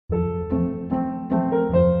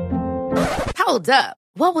Hold up.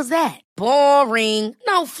 What was that? Boring.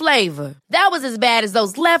 No flavor. That was as bad as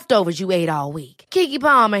those leftovers you ate all week. Keke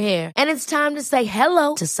Palmer here. And it's time to say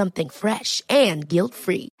hello to something fresh and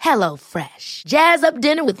guilt-free. Hello Fresh. Jazz up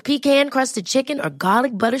dinner with pecan-crusted chicken or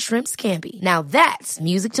garlic butter shrimp scampi. Now that's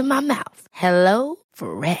music to my mouth. Hello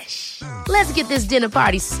Fresh. Let's get this dinner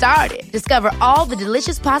party started. Discover all the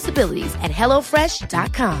delicious possibilities at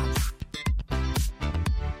hellofresh.com.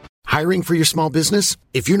 Hiring for your small business?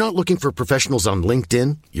 If you're not looking for professionals on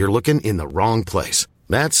LinkedIn, you're looking in the wrong place.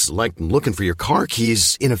 That's like looking for your car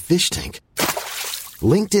keys in a fish tank.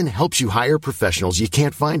 LinkedIn helps you hire professionals you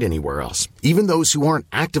can't find anywhere else, even those who aren't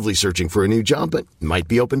actively searching for a new job but might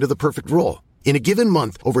be open to the perfect role. In a given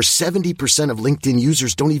month, over 70% of LinkedIn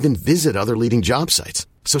users don't even visit other leading job sites.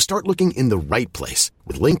 So start looking in the right place.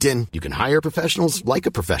 With LinkedIn, you can hire professionals like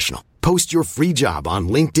a professional. Post your free job on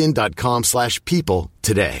linkedin.com/people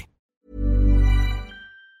today.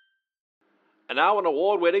 And now an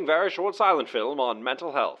award-winning, very short silent film on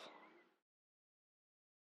mental health.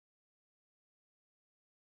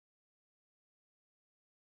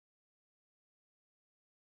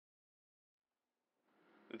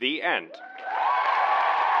 The end.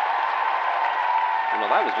 Well,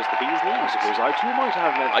 that was just the bee's knees. I suppose I too might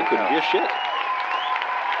have mental I couldn't health. hear shit.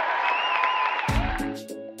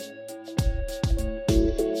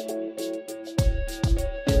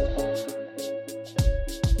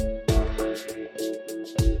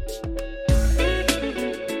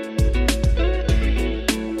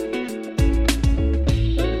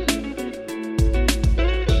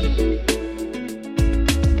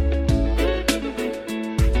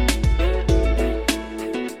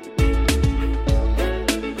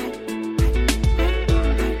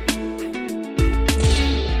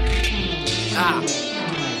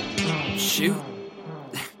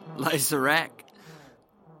 Life's a wreck.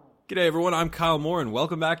 G'day everyone, I'm Kyle Moore and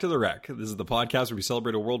welcome back to The Wreck. This is the podcast where we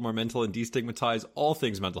celebrate a world more mental and destigmatize all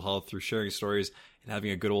things mental health through sharing stories and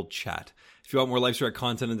having a good old chat. If you want more Life's Wreck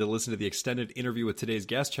content and to listen to the extended interview with today's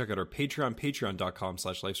guest, check out our Patreon,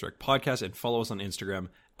 patreon.com/Life's Wreck podcast, and follow us on Instagram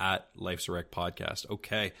at Life's Wreck podcast.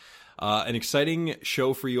 Okay. An exciting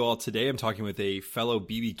show for you all today. I'm talking with a fellow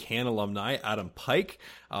BBCAN alumni, Adam Pike.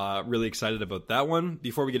 Really excited about that one.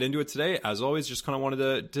 Before we get into it today, as always, just kind of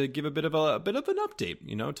wanted to give a bit of an update.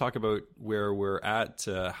 You know, talk about where we're at,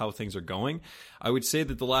 how things are going. I would say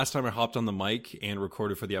that the last time I hopped on the mic and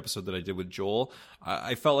recorded for the episode that I did with Joel,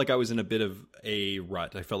 I felt like I was in a bit of a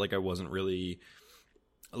rut. I felt like I wasn't really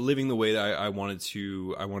living the way that I wanted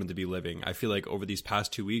to be living. I feel like over these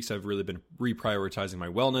past 2 weeks, I've really been reprioritizing my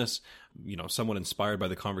wellness, you know, somewhat inspired by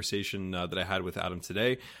the conversation that I had with Adam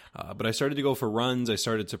today. But I started to go for runs. I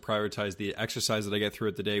started to prioritize the exercise that I get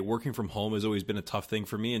throughout the day. Working from home has always been a tough thing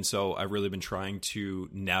for me. And so I've really been trying to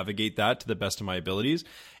navigate that to the best of my abilities.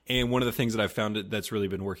 And one of the things that I've found that's really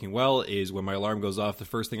been working well is when my alarm goes off, the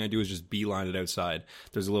first thing I do is just beeline it outside.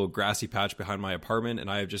 There's a little grassy patch behind my apartment, and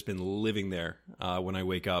I have just been living there when I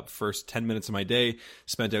wake up. First 10 minutes of my day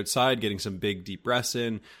spent outside, getting some big, deep breaths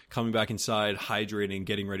in, coming back inside, hydrating,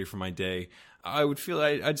 getting ready for my day.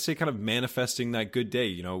 I'd say kind of manifesting that good day,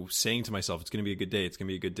 you know, saying to myself, it's going to be a good day. It's going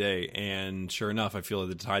to be a good day. And sure enough, I feel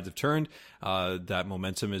that the tides have turned. That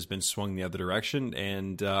momentum has been swung the other direction.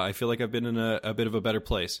 And I feel like I've been in a bit of a better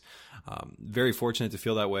place. Very fortunate to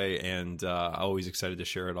feel that way. And always excited to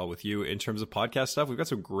share it all with you. In terms of podcast stuff, we've got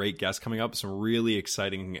some great guests coming up, some really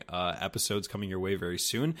exciting episodes coming your way very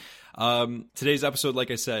soon. Today's episode,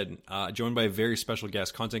 like I said, joined by a very special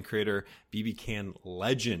guest, content creator, BBCAN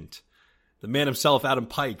legend, the man himself, Adam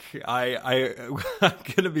Pike. I'm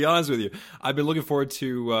going to be honest with you. I've been looking forward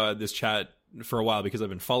to this chat for a while because I've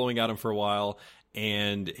been following Adam for a while,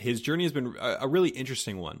 and his journey has been a really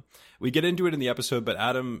interesting one. We get into it in the episode, but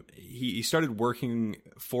Adam, he started working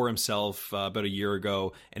for himself about a year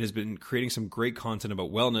ago and has been creating some great content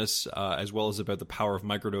about wellness, as well as about the power of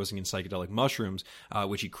microdosing and psychedelic mushrooms,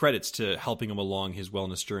 which he credits to helping him along his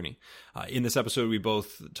wellness journey. In this episode, we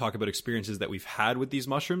both talk about experiences that we've had with these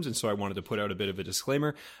mushrooms, and so I wanted to put out a bit of a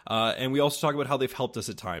disclaimer. And we also talk about how they've helped us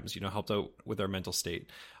at times, you know, helped out with our mental state.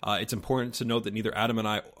 It's important to note that neither Adam and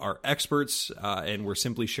I are experts, and we're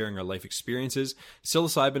simply sharing our life experiences.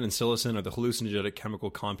 Psilocybin and psilocin are the hallucinogenic chemical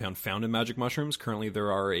compound found in magic mushrooms. Currently, there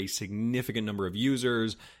are a significant number of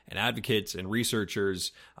users and advocates and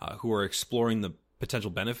researchers who are exploring the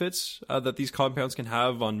potential benefits that these compounds can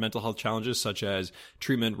have on mental health challenges, such as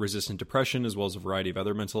treatment-resistant depression, as well as a variety of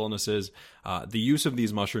other mental illnesses. The use of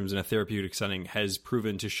these mushrooms in a therapeutic setting has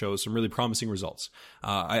proven to show some really promising results.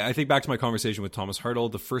 I think back to my conversation with Thomas Hartle,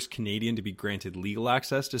 the first Canadian to be granted legal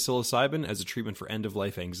access to psilocybin as a treatment for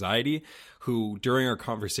end-of-life anxiety, who during our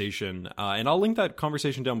conversation, and I'll link that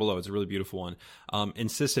conversation down below, it's a really beautiful one,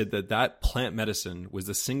 insisted that plant medicine was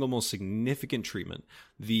the single most significant treatment.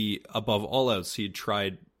 Above all else, he had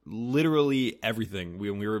tried literally everything.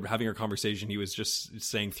 When we were having our conversation, he was just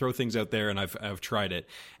saying, throw things out there, and I've tried it.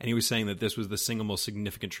 And he was saying that this was the single most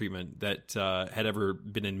significant treatment that had ever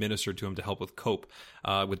been administered to him to help with cope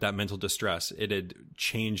with that mental distress. It had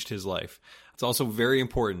changed his life. It's also very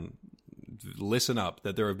important, listen up,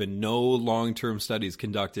 that there have been no long-term studies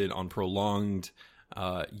conducted on prolonged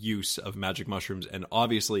use of magic mushrooms. And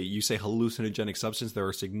obviously, you say hallucinogenic substance, there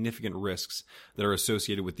are significant risks that are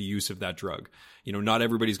associated with the use of that drug. Not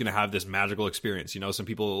everybody's going to have this magical experience. Some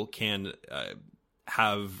people can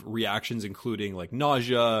have reactions including like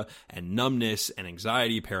nausea and numbness and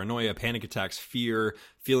anxiety, paranoia, panic attacks, fear,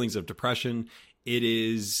 feelings of depression. It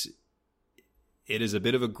is a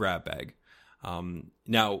bit of a grab bag.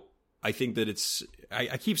 Now, I think that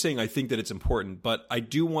I keep saying I think that it's important, but I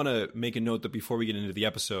do want to make a note that before we get into the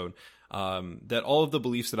episode, that all of the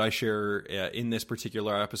beliefs that I share in this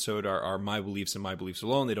particular episode are my beliefs and my beliefs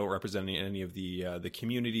alone. They don't represent any of the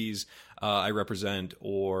communities I represent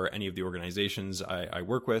or any of the organizations I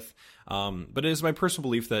work with. But it is my personal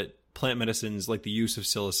belief that plant medicines like the use of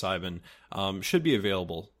psilocybin should be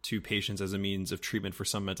available to patients as a means of treatment for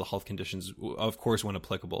some mental health conditions, of course, when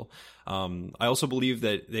applicable. I also believe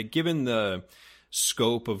that given the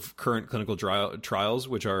scope of current clinical trials,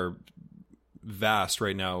 which are vast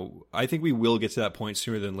right now, I think we will get to that point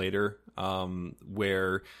sooner than later,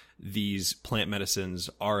 where these plant medicines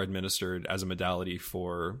are administered as a modality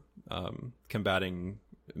for combating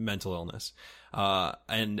mental illness.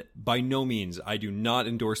 And by no means, I do not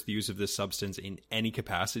endorse the use of this substance in any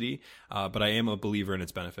capacity, but I am a believer in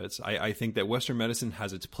its benefits. I think that Western medicine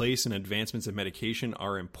has its place, and advancements in medication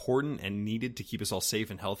are important and needed to keep us all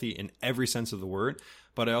safe and healthy in every sense of the word.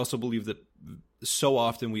 But I also believe that so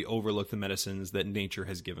often we overlook the medicines that nature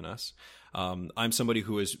has given us. I'm somebody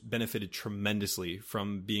who has benefited tremendously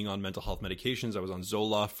from being on mental health medications. I was on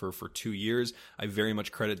Zoloft for 2 years. I very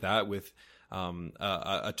much credit that with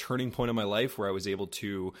a turning point in my life where I was able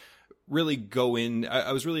to really go in.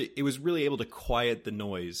 It was really able to quiet the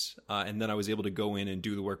noise, and then I was able to go in and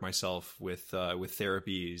do the work myself with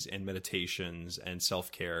therapies and meditations and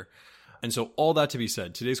self-care. And so all that to be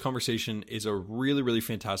said, today's conversation is a really, really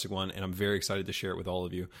fantastic one, and I'm very excited to share it with all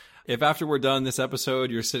of you. If after we're done this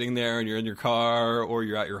episode, you're sitting there and you're in your car or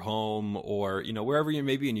you're at your home or, wherever you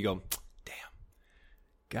may be, and you go,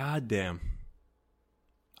 God damn,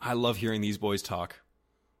 I love hearing these boys talk.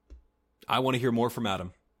 I want to hear more from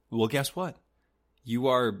Adam. Well, guess what? You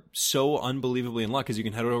are so unbelievably in luck, because you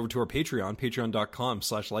can head over to our Patreon,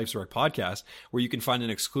 patreon.com/LifeSRecPodcast, where you can find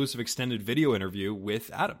an exclusive extended video interview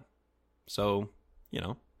with Adam. So,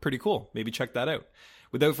 pretty cool. Maybe check that out.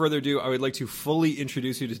 Without further ado, I would like to fully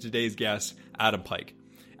introduce you to today's guest, Adam Pike.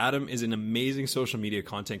 Adam is an amazing social media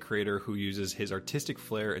content creator who uses his artistic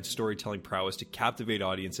flair and storytelling prowess to captivate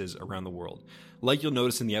audiences around the world. Like you'll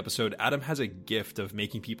notice in the episode, Adam has a gift of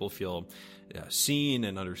making people feel seen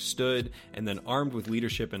and understood, and then armed with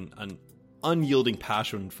leadership and an unyielding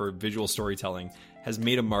passion for visual storytelling, has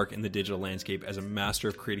made a mark in the digital landscape as a master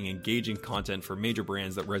of creating engaging content for major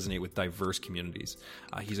brands that resonate with diverse communities.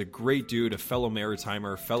 He's a great dude, a fellow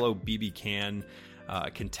Maritimer, fellow BBCAN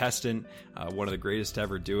contestant, one of the greatest to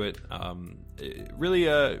ever do it. Really,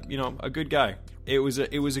 a good guy. It was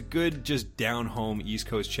a good, just down home East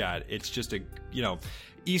Coast chat. It's just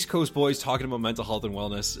East Coast boys talking about mental health and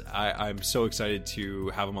wellness. I'm so excited to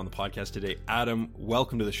have him on the podcast today. Adam,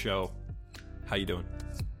 welcome to the show. How you doing?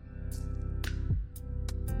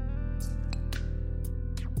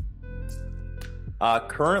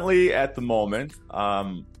 Currently, at the moment,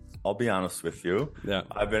 I'll be honest with you. Yeah.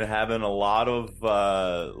 I've been having a lot of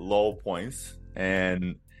low points,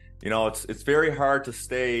 and it's very hard to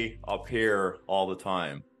stay up here all the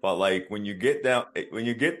time. But when you get down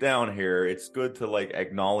here, it's good to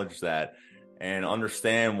acknowledge that and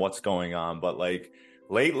understand what's going on. But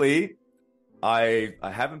lately, I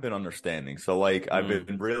haven't been understanding. So but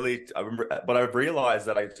I've realized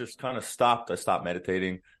that I just kind of stopped. I stopped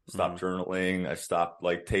meditating, stopped journaling. I stopped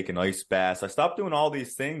taking ice baths. I stopped doing all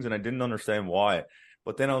these things, and I didn't understand why.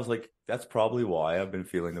 But then I was like, that's probably why I've been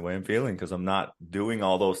feeling the way I'm feeling, because I'm not doing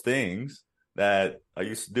all those things that I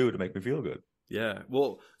used to do to make me feel good. Yeah.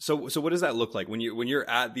 Well, so what does that look like when you're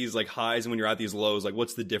at these like highs and when you're at these lows? Like,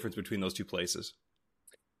 what's the difference between those two places?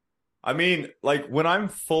 I mean, like when I'm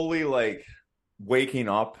fully like waking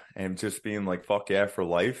up and just being like, fuck yeah for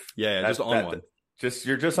life. Yeah, just on one.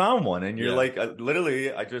 You're just on one, and you're Yeah. like,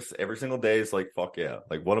 literally, I just every single day is like, fuck yeah.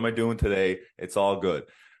 Like, what am I doing today? It's all good.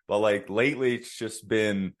 But like lately, it's just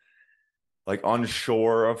been like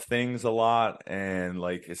unsure of things a lot, and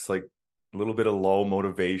like it's like a little bit of low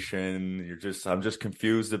motivation. I'm just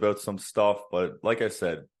confused about some stuff. But like I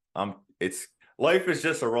said, it's life is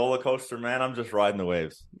just a roller coaster, man. I'm just riding the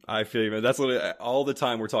waves. I feel you, man. That's literally all the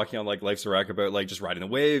time we're talking on like Life's a Wreck about like just riding the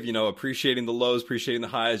wave, you know, appreciating the lows, appreciating the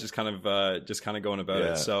highs, just kind of going about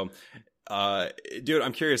it. So, dude,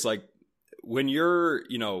 I'm curious, like when you're,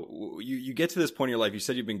 you know, you get to this point in your life, you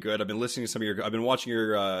said you've been good. I've been listening to I've been watching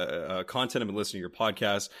your content. I've been listening to your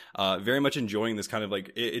podcast. Very much enjoying this kind of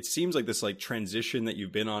like, it seems like this like transition that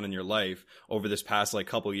you've been on in your life over this past like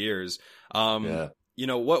couple years. You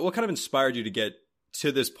know, what kind of inspired you to get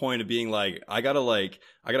to this point of being like, I gotta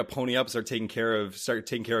pony up, start taking care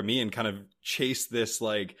of me and kind of chase this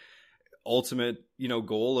like ultimate, you know,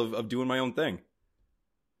 goal of doing my own thing?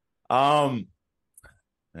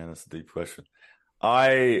 Man, that's a deep question.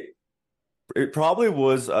 It probably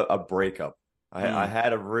was a breakup. I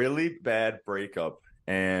had a really bad breakup,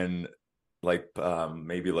 and like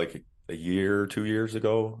maybe like a year, 2 years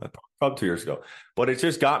ago, probably 2 years ago. But it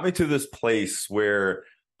just got me to this place where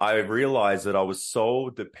I realized that I was so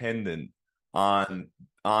dependent on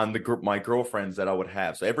my girlfriends that I would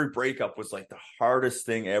have. So every breakup was like the hardest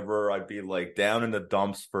thing ever. I'd be like down in the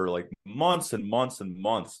dumps for like months and months and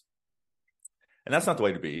months. And that's not the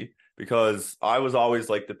way to be, because I was always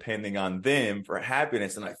like depending on them for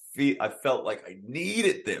happiness, and I felt like I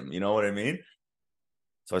needed them. You know what I mean?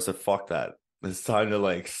 So I said, "Fuck that! It's time to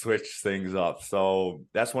like switch things up." So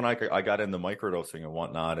that's when I got into microdosing and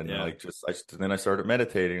whatnot, and then I started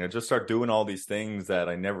meditating. I just started doing all these things that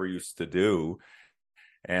I never used to do,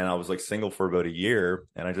 and I was like single for about a year,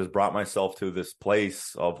 and I just brought myself to this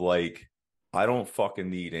place of like, I don't fucking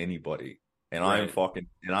need anybody. And right.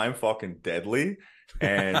 I'm fucking deadly.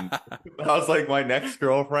 And I was like, my next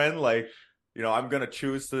girlfriend, like, you know, I'm going to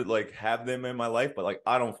choose to like have them in my life, but like,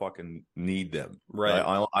 I don't fucking need them. Right.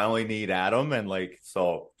 I only need Adam. And like,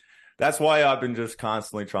 so that's why I've been just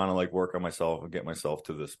constantly trying to like work on myself and get myself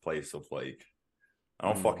to this place of like,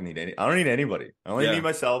 I don't fucking need I don't need anybody. I only need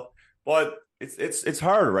myself. But it's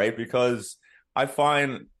hard, right? Because I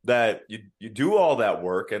find that you do all that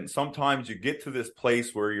work, and sometimes you get to this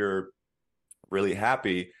place where you're really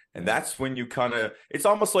happy, and that's when you kind of, it's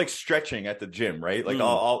almost like stretching at the gym, right? Like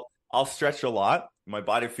I'll stretch a lot, my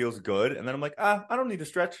body feels good, and then I'm like, I don't need to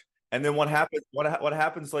stretch. And then what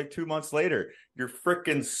happens like 2 months later, you're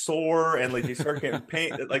freaking sore, and like you start getting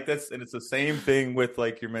pain. Like that's, and it's the same thing with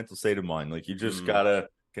like your mental state of mind. Like you just gotta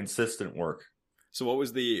consistent work. So what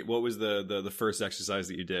was the first exercise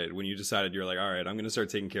that you did when you decided you're like, all right, I'm going to start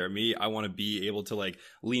taking care of me. I want to be able to like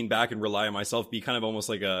lean back and rely on myself, be kind of almost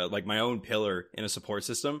like my own pillar in a support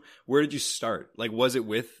system. Where did you start? Like, was it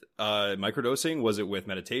with microdosing? Was it with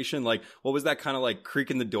meditation? Like, what was that kind of like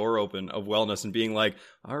creaking the door open of wellness and being like,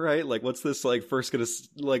 all right, like what's this like the first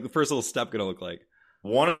little step going to look like?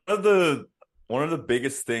 One of the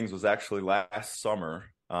biggest things was actually last summer.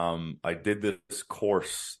 I did this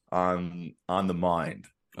course on the mind.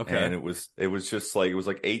 Okay. And it was just like, it was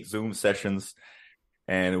like 8 Zoom sessions,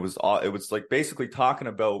 and it was like basically talking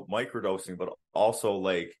about microdosing, but also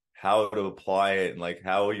like how to apply it, and like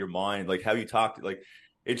how your mind, like how you talk, like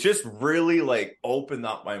it just really like opened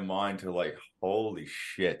up my mind to like, holy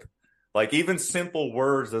shit. Like even simple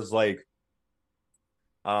words as like,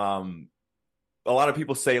 a lot of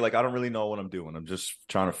people say like, I don't really know what I'm doing. I'm just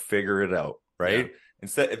trying to figure it out. Right. Yeah.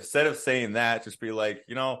 Instead of saying that, just be like,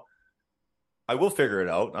 you know, I will figure it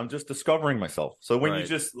out. I'm just discovering myself. So when you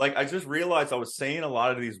just like, I just realized I was saying a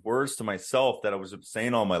lot of these words to myself that I was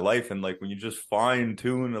saying all my life. And like, when you just fine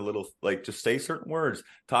tune a little, like just say certain words,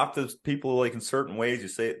 talk to people like in certain ways, you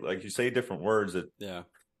say different words that,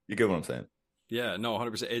 you get what I'm saying? Yeah, no,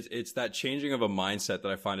 100%. It's that changing of a mindset that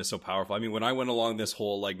I find is so powerful. I mean, when I went along this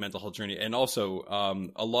whole like mental health journey, and also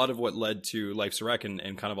a lot of what led to Life's a Wreck and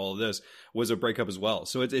kind of all of this was a breakup as well.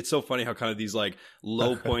 So it's so funny how kind of these like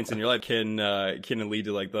low points in your life can lead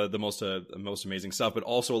to like the most amazing stuff, but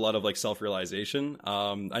also a lot of like self-realization.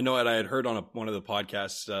 I know that I had heard on one of the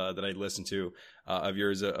podcasts that I listened to, of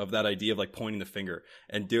yours, of that idea of like pointing the finger.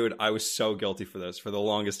 And dude, I was so guilty for this for the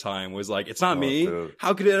longest time. Was like, it's not me. Dude.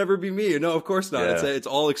 How could it ever be me? No, of course not. Yeah. It's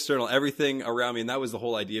all external, everything around me. And that was the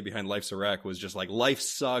whole idea behind Life's a Wreck, was just like, life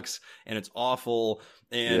sucks and it's awful.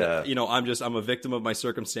 And, you know, I'm a victim of my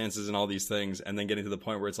circumstances and all these things. And then getting to the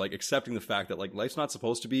point where it's like accepting the fact that like life's not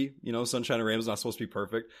supposed to be, you know, sunshine and rainbows, not supposed to be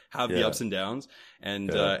perfect, have the ups and downs,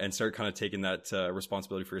 and start kind of taking that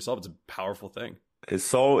responsibility for yourself. It's a powerful thing. It's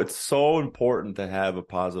so important to have a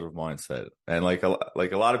positive mindset. And like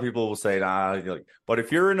a lot of people will say, like, but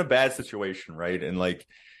if you're in a bad situation, right? And like,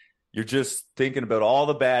 you're just thinking about all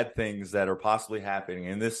the bad things that are possibly happening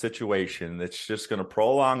in this situation, that's just going to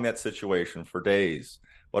prolong that situation for days.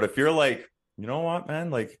 But if you're like, you know what,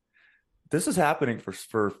 man, like this is happening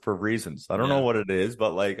for reasons. I don't know what it is,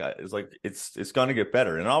 but like, it's going to get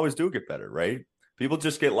better, and always do get better, right? People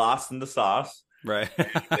just get lost in the sauce, right?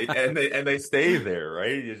 and they stay there,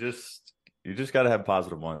 right? You just got to have a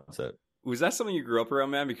positive mindset. Was that something you grew up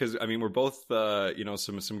around, man? Because I mean, we're both, you know,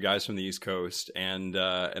 some guys from the East Coast, and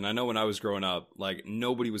I know when I was growing up, like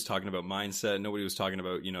nobody was talking about mindset, nobody was talking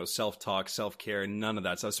about, you know, self-talk, self-care, none of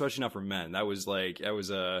that stuff, especially not for men. That was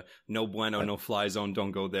a no bueno, no fly zone,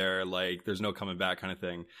 don't go there, like there's no coming back kind of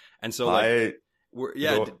thing. And so, like,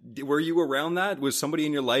 were you around that? Was somebody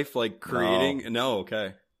in your life like creating? No,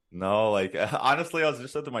 okay. No, like honestly, I was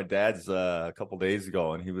just at my dad's a couple days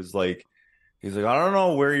ago, and he's like, I don't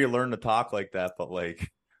know where you learn to talk like that, but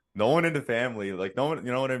like no one in the family, like no one,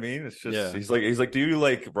 you know what I mean? It's just, he's like, do you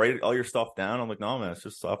like write all your stuff down? I'm like, no, man, it's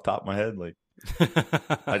just off the top of my head. Like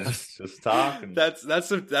I just talk. And...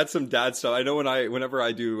 That's some dad stuff. I know whenever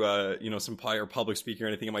I do, you know, some public speaking or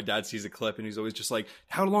anything, and my dad sees a clip and he's always just like,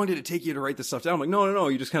 how long did it take you to write this stuff down? I'm like, no.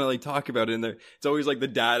 You just kind of like talk about it in there. It's always like the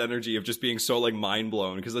dad energy of just being so like mind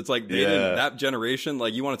blown. Cause it's like that generation,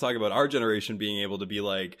 like you want to talk about our generation being able to be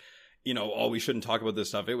like, you know, oh, we shouldn't talk about this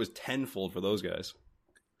stuff. It was tenfold for those guys.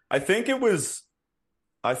 I think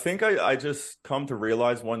I just come to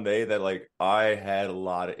realize one day that like I had a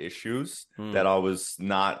lot of issues that I was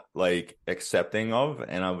not like accepting of.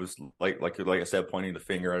 And I was like I said, pointing the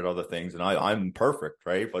finger at other things, and I'm perfect.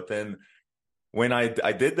 Right. But then when I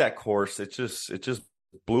did that course, it just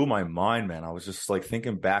blew my mind, man. I was just like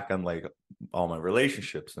thinking back on like all my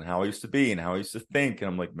relationships and how I used to be and how I used to think. And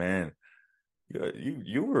I'm like, man,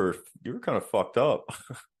 you were kind of fucked up.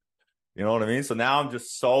 You know what I mean? So now I'm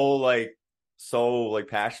just so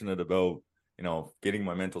passionate about, you know, getting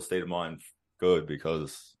my mental state of mind good,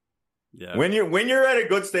 because when you're at a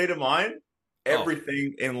good state of mind,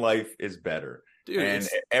 everything in life is better. Dude, and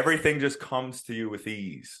everything just comes to you with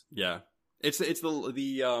ease. Yeah. It's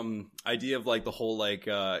the idea of like the whole like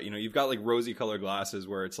you know, you've got like rosy colored glasses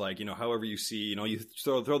where it's like, you know, however you see, you know, you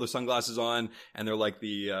throw the sunglasses on and they're like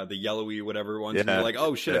the yellowy whatever ones, and you're like,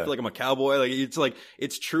 oh shit, I feel like I'm a cowboy. Like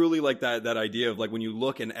it's truly like that idea of like when you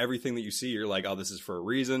look and everything that you see, you're like, oh, this is for a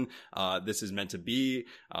reason. This is meant to be.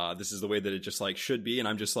 This is the way that it just like should be. And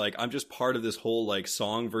I'm just part of this whole like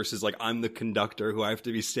song versus like I'm the conductor who I have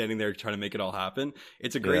to be standing there trying to make it all happen.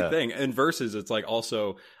 It's a great thing. And versus it's like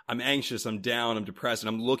also I'm anxious, I'm down, I'm depressed, and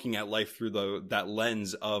I'm looking at life through that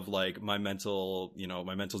lens of like my mental, you know,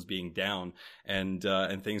 my mental's being down, and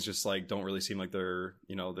things just like don't really seem like they're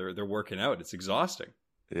working out. It's exhausting.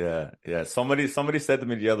 Yeah. Somebody said to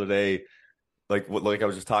me the other day, like I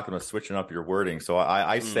was just talking about switching up your wording. So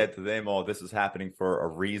I said to them, oh, this is happening for a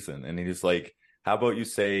reason, and he's like, how about you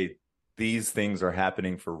say these things are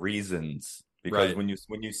happening for reasons? Because when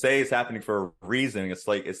you say it's happening for a reason, it's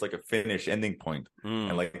like a finish ending point.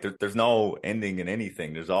 And like there's no ending in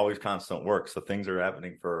anything. There's always constant work. So things are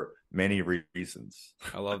happening for many reasons.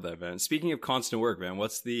 I love that, man. Speaking of constant work, man,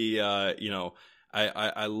 what's the you know,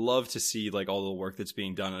 I love to see like all the work that's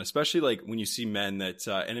being done, and especially like when you see men that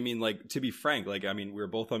and I mean, like, to be frank, like, I mean, we were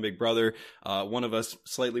both on Big Brother, one of us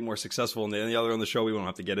slightly more successful than the other on the show. We won't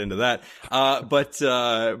have to get into that. But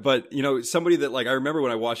you know, somebody that like I remember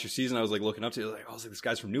when I watched your season, I was like looking up to, like, I was like, this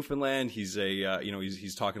guy's from Newfoundland. He's a you know,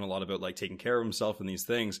 he's talking a lot about like taking care of himself and these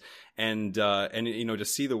things, and you know, to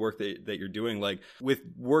see the work that you're doing, like with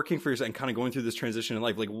working for yourself and kind of going through this transition in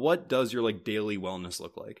life, like what does your like daily wellness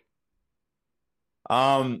look like?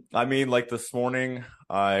 I mean, like this morning,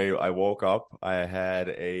 I woke up. I had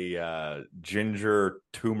a ginger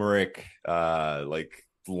turmeric, like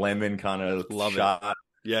lemon kind of shot.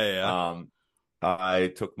 Yeah. I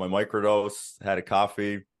took my microdose, had a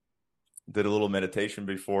coffee, did a little meditation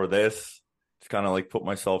before this, just kind of like put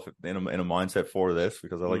myself in a mindset for this,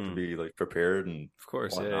 because I like to be like prepared and of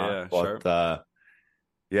course, whatnot. But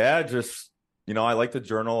yeah, just. You know, I like to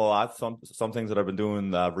journal a lot. Some things that I've been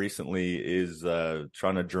doing recently is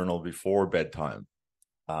trying to journal before bedtime.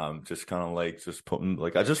 Just kind of like just putting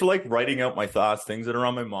like I just like writing out my thoughts, things that are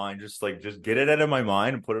on my mind, just get it out of my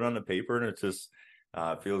mind and put it on the paper, and it just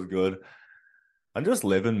feels good. I'm just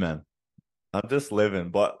living, man. I'm just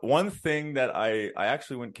living. But one thing that I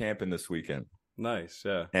actually went camping this weekend. Nice,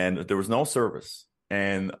 yeah. And there was no service.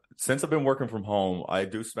 And since I've been working from home, I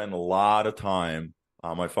do spend a lot of time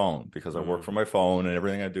on my phone because I work from my phone and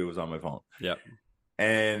everything I do is on my phone. Yeah.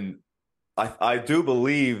 And I do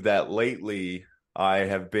believe that lately I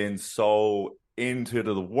have been so into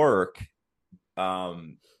the work,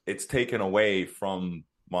 it's taken away from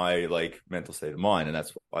my like mental state of mind. And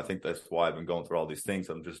I think that's why I've been going through all these things.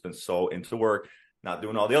 I've just been so into work, not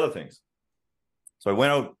doing all the other things. So I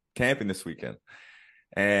went out camping this weekend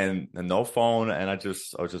and no phone, and I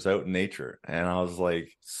was just out in nature, and I was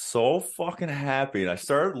like so fucking happy, and I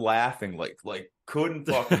started laughing like couldn't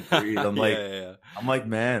fucking breathe. I'm like, I'm like,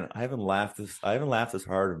 man, I haven't laughed this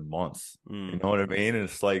hard in months. You know what I mean? And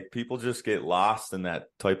it's like people just get lost in that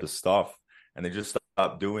type of stuff, and they just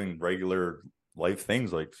stop doing regular life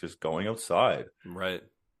things like just going outside, right?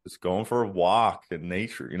 Just going for a walk in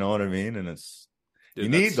nature. You know what I mean? And it's Dude,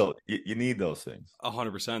 you need those things.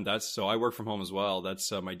 100%. So I work from home as well. That's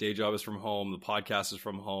my day job is from home. The podcast is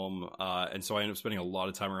from home. And so I end up spending a lot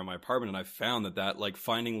of time around my apartment. And I found that like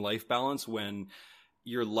finding life balance when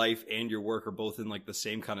your life and your work are both in like the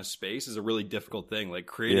same kind of space is a really difficult thing. Like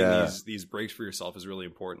creating these breaks for yourself is really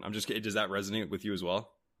important. Does that resonate with you as well?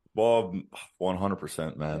 Well,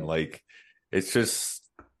 100%, man. Like it's just,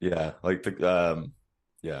 like it definitely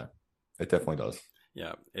does.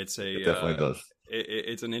 Yeah, it definitely does.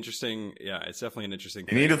 It's an interesting, it's definitely an interesting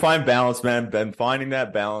thing. You need to find balance, man. And finding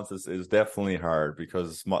that balance is definitely hard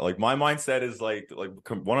because my mindset is like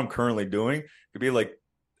what I'm currently doing could be like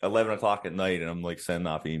 11 o'clock at night and I'm like sending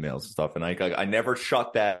off emails and stuff. And I never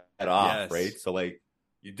shut that off, right? So like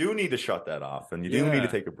you do need to shut that off and you do need to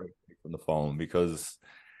take a break from the phone because,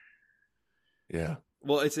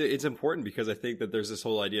 Well, it's important because I think that there's this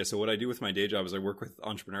whole idea. So what I do with my day job is I work with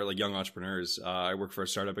young entrepreneurs. I work for a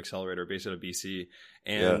startup accelerator based out of BC.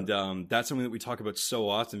 And that's something that we talk about so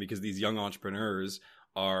often because these young entrepreneurs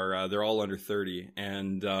are they're all under 30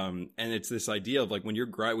 and it's this idea of like when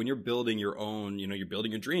you're building your own, you're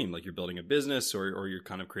building a dream, like you're building a business or you're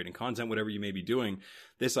kind of creating content, whatever you may be doing,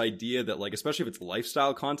 this idea that like, especially if it's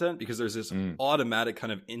lifestyle content, because there's this automatic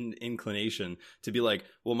kind of inclination to be like,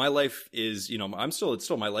 well, my life is, it's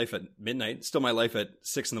still my life at midnight, it's still my life at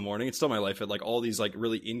 6 a.m, it's still my life at like all these like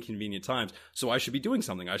really inconvenient times. So I should be doing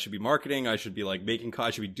something. I should be marketing. I should be like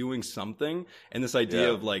I should be doing something. And this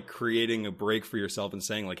idea of like creating a break for yourself and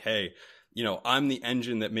saying like, hey, I'm the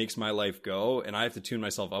engine that makes my life go and I have to tune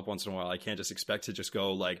myself up once in a while. I can't just expect to just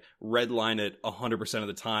go like red line it 100% of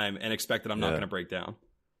the time and expect that I'm not going to break down.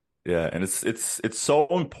 Yeah. And it's so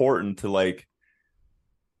important to like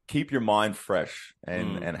keep your mind fresh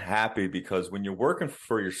and happy because when you're working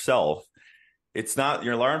for yourself, it's not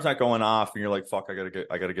your alarm's not going off and you're like, fuck, I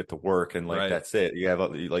gotta get to work. And like, that's it. You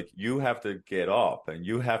have to get up and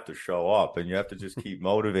you have to show up and you have to just keep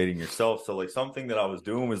motivating yourself. So like something that I was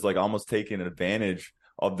doing was like almost taking advantage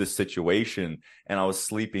of this situation and I was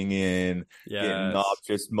sleeping in, getting up,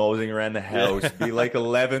 just moseying around the house, be like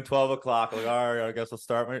 11, 12 o'clock, like, all right, I guess I'll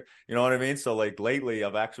start you know what I mean? So like lately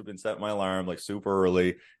I've actually been setting my alarm like super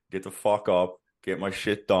early, get the fuck up, get my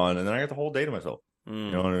shit done. And then I got the whole day to myself.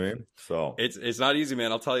 You know what I mean? So it's not easy,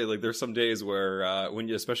 man. I'll tell you, like there's some days where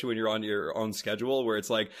especially when you're on your own schedule where it's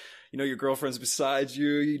like, your girlfriend's beside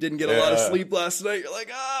you didn't get a lot of sleep last night, you're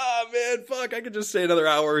like, man, fuck, I could just stay another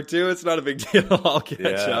hour or two, it's not a big deal, I'll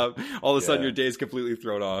catch up. All of a sudden your day's completely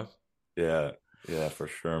thrown off. Yeah for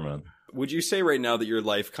sure, man. Would you say right now that your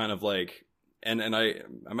life kind of like and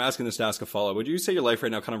I'm asking this to ask a follow, would you say your life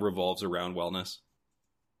right now kind of revolves around wellness?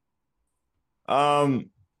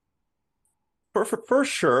 For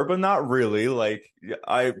sure, but not really. Like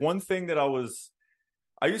one thing that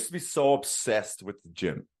I used to be so obsessed with the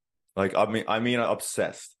gym. Like, I mean,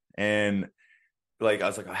 obsessed. And like, I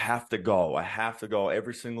was like, I have to go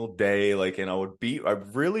every single day. Like, and I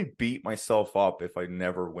really beat myself up if I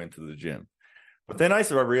never went to the gym. But then I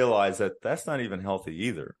realized that that's not even healthy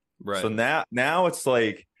either. Right. So now it's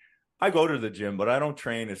like, I go to the gym, but I don't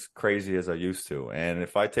train as crazy as I used to. And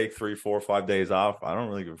if I take 3, 4, 5 days off, I don't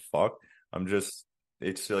really give a fuck.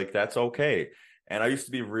 It's like, that's okay. And I used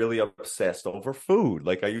to be really obsessed over food.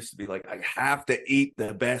 Like I used to be like, I have to eat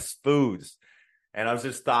the best foods. And I was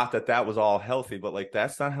just thought that was all healthy, but like,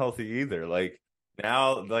 that's not healthy either. Like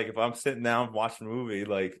now, like if I'm sitting down watching a movie,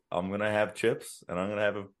 like I'm going to have chips and I'm going to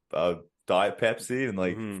have a Diet Pepsi and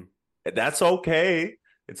like, that's okay.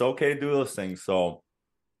 It's okay to do those things. So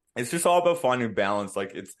it's just all about finding balance.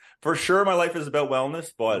 Like, it's for sure my life is about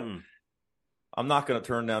wellness, but I'm not going to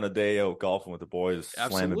turn down a day out golfing with the boys,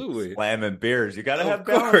 slamming beers. You got to have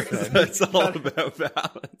balance. That's all about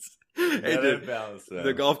balance. Hey, dude, balance,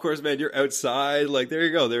 the golf course, man, you're outside. Like, there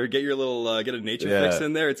you go. There, get your little, get a nature fix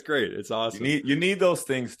in there. It's great. It's awesome. You need those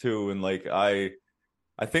things too. And like, I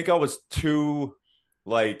think I was too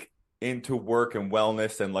like into work and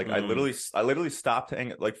wellness. And like, I literally stopped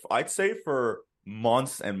hanging. Like, I'd say for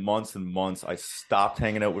months and months and months, I stopped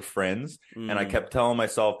hanging out with friends. And I kept telling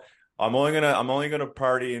myself, I'm only gonna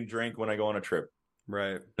party and drink when I go on a trip.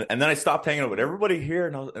 Right. And then I stopped hanging out with everybody here,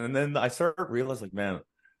 and then I started realizing, like, man,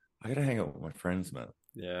 I gotta hang out with my friends, man.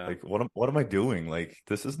 Yeah. Like, what am I doing? Like,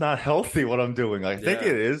 this is not healthy. What I'm doing. I think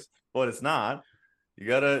it is, but it's not.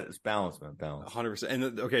 It's balance, man. Balance. 100%.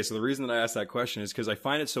 And okay, so the reason that I asked that question is because I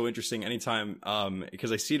find it so interesting anytime,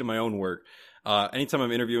 because I see it in my own work. Anytime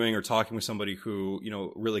I'm interviewing or talking with somebody who,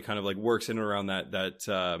 really kind of like works in and around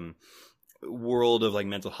that world of like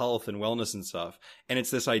mental health and wellness and stuff. And it's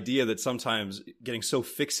this idea that sometimes getting so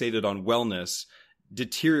fixated on wellness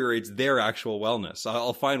deteriorates their actual wellness.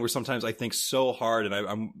 I'll find where sometimes I think so hard and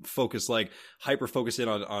I'm focused, like hyper focused in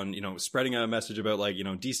on, spreading a message about like,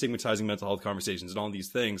 destigmatizing mental health conversations and all these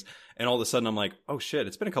things. And all of a sudden I'm like, oh shit,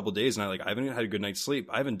 it's been a couple of days and I haven't even had a good night's sleep.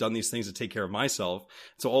 I haven't done these things to take care of myself.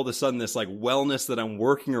 So all of a sudden this like wellness that I'm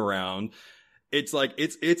working around, it's like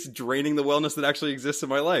it's draining the wellness that actually exists in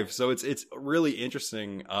my life. So it's really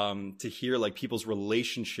interesting to hear like people's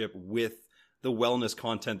relationship with the wellness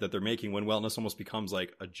content that they're making when wellness almost becomes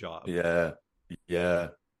like a job. Yeah.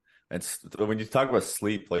 And when you talk about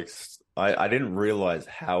sleep, like I didn't realize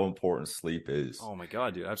how important sleep is. Oh my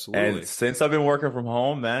God, dude, absolutely. And since I've been working from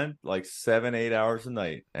home, man, like 7-8 hours a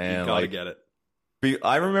night, and you gotta get it.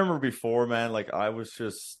 I remember before, man, like I was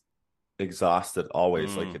just exhausted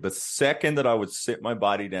always. Like the second that I would sit my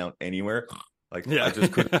body down anywhere, like I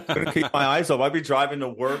just couldn't keep my eyes up. I'd be driving to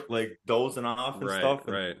work like dozing off and stuff.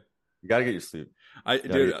 Right. You gotta get your sleep.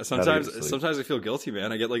 Sometimes I feel guilty,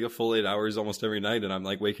 man. I get like a full 8 hours almost every night, and I'm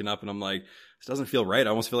like waking up and I'm like, this doesn't feel right. I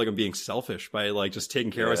almost feel like I'm being selfish by like just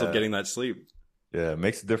taking care of myself, getting that sleep. Yeah, it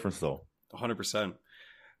makes a difference though. 100%.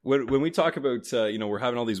 When we talk about, we're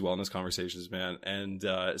having all these wellness conversations, man, and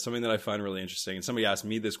something that I find really interesting, and somebody asked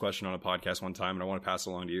me this question on a podcast one time, and I want to pass it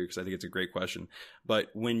along to you because I think it's a great question. But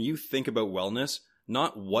when you think about wellness,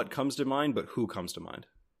 not what comes to mind, but who comes to mind?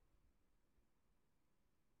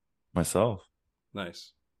 Myself.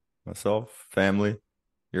 Nice. Myself, family.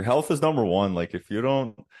 Your health is number one. Like if you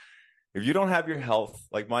don't have your health,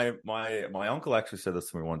 like my uncle actually said this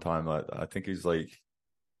to me one time. I think he's like,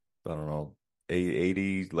 I don't know,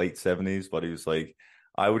 80, late 70s, but he was like,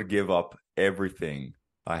 I would give up everything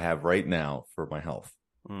I have right now for my health.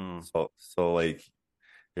 So like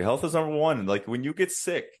your health is number one. And like when you get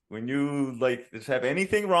sick, when you like just have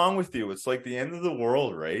anything wrong with you, it's like the end of the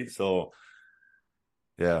world, right? So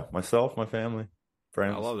yeah, myself, my family,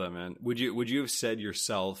 friends. I love that, man. Would you have said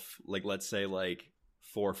yourself, like, let's say like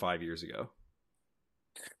 4 or 5 years ago?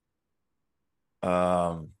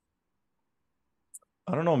 I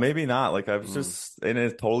don't know, maybe not. Like I was just in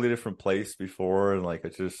a totally different place before, and like I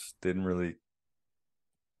just didn't really.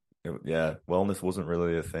 Wellness wasn't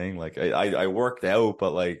really a thing. Like I worked out,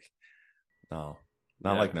 but like no,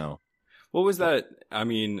 not like now. What was that? I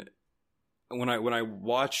mean, when I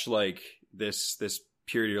watch like this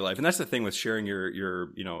period of your life, and that's the thing with sharing your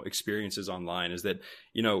experiences online, is that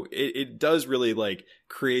it does really like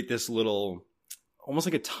create this little, almost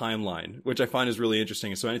like a timeline, which I find is really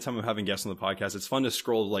interesting. So anytime I'm having guests on the podcast, it's fun to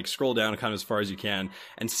scroll down kind of as far as you can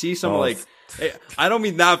and see some I don't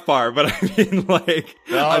mean that far, but I mean like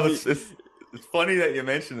it's funny that you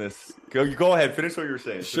mentioned this. Go ahead, finish what you were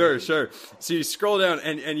saying. Sure. So you scroll down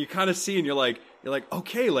and you kind of see, and you're like,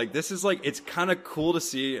 okay, like this is like, it's kind of cool to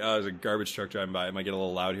see. There's a garbage truck driving by. It might get a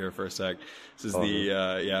little loud here for a sec. This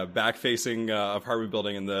is back facing apartment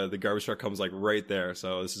building, and the garbage truck comes like right there.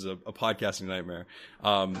 So this is a podcasting nightmare.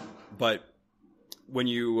 But when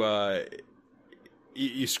you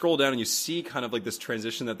scroll down and you see kind of like this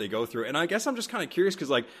transition that they go through. And I guess I'm just kind of curious because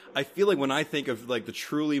like I feel like when I think of like the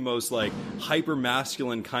truly most like hyper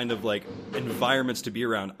masculine kind of like environments to be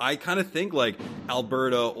around, I kind of think like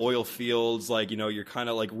Alberta, oil fields, like, you're kind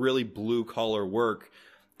of like really blue collar work.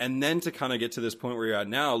 And then to kind of get to this point where you're at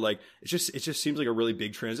now, like it just seems like a really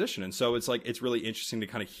big transition. And so it's like, it's really interesting to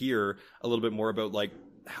kind of hear a little bit more about like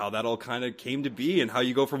how that all kind of came to be and how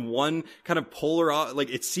you go from one kind of polar, like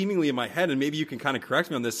it's seemingly in my head, and maybe you can kind of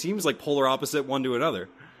correct me on this, seems like polar opposite one to another.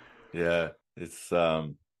 Yeah. It's,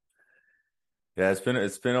 Yeah,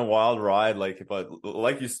 it's been a wild ride. Like, but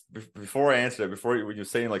like before I answered it, before when you're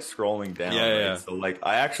saying like scrolling down, right? So like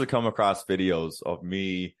I actually come across videos of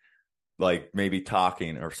me like maybe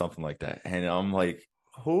talking or something like that, and I'm like,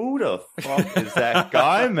 who the fuck is that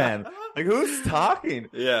guy, man? Like, who's talking?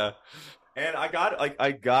 Yeah. And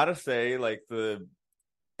I gotta say, like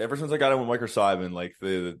ever since I got in with Microsoft, like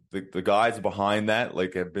the guys behind that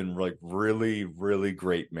like have been like really, really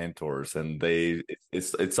great mentors. And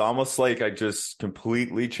it's almost like I just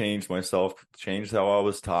completely changed myself, changed how I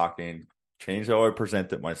was talking, changed how I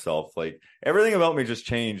presented myself. Like everything about me just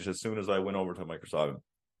changed as soon as I went over to Microsoft.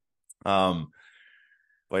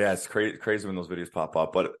 But yeah, it's crazy when those videos pop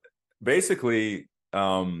up. But basically,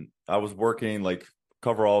 I was working like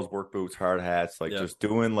coveralls, work boots, hard hats, like just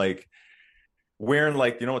doing like wearing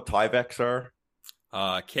like, you know what Tyveks are?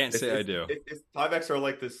 Can't say I do. Tyveks are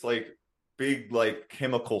like this like big like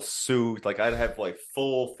chemical suit. Like I'd have like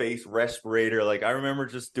full face respirator. Like I remember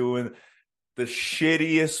just doing the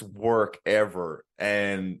shittiest work ever,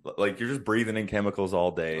 and like you're just breathing in chemicals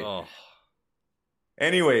all day. Oh.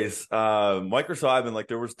 Anyways, Microsoft, and like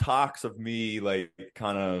there was talks of me like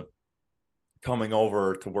kind of coming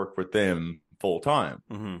over to work with them full time.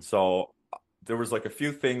 Mm-hmm. So there was like a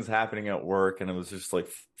few things happening at work, and it was just like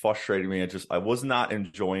frustrating me. I was not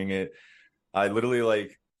enjoying it. I literally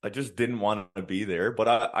like I just didn't want to be there.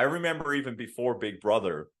 But I remember even before Big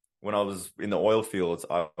Brother, when I was in the oil fields,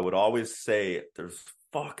 I would always say, "There's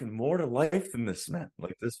fucking more to life than this, man.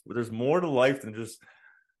 Like this, there's more to life than just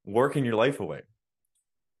working your life away."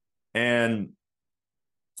 And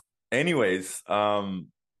anyways, the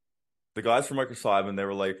guys from Microsoft, and they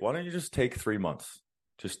were like, "Why don't you just take 3 months?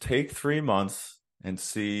 Just take 3 months and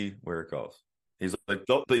see where it goes." He's like,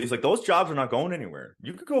 those jobs are not going anywhere.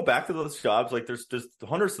 You could go back to those jobs. Like there's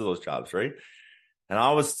hundreds of those jobs, right? And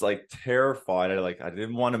I was like terrified. I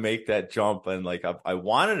didn't want to make that jump, and like I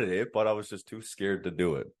wanted it, but I was just too scared to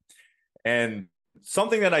do it. And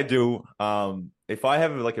something that I do, if I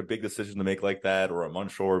have like a big decision to make like that, or I'm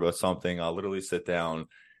unsure about something, I'll literally sit down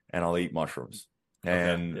and I'll eat mushrooms.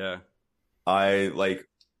 And yeah, I like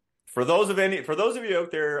for those of you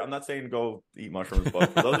out there, I'm not saying go eat mushrooms,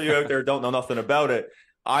 but for those of you out there who don't know nothing about it,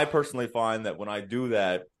 I personally find that when I do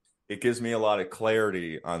that, it gives me a lot of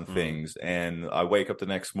clarity on things, and I wake up the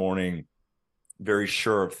next morning very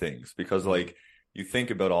sure of things, because like you think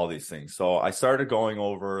about all these things. So I started going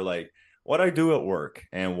over like what I do at work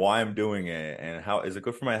and why I'm doing it, and how is it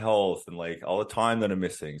good for my health, and like all the time that I'm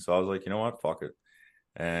missing. So I was like, you know what, fuck it.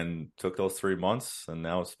 And took those 3 months, and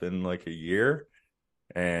now it's been like a year.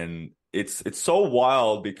 And it's so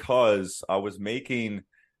wild, because I was making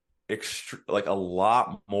like a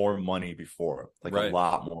lot more money before, like a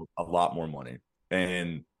lot more money,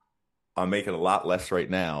 and I'm making a lot less right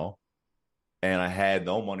now. And I had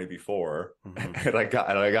no money before, and I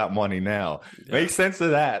got money now. Yeah. Make sense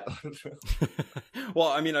of that. Well,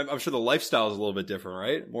 I mean, I'm sure the lifestyle is a little bit different,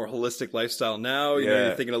 right? More holistic lifestyle now. You know,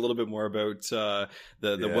 you're thinking a little bit more about the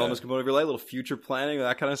wellness component of your life, a little future planning,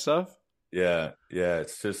 that kind of stuff. Yeah.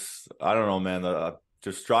 It's just, I don't know, man.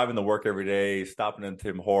 Just driving to work every day, stopping in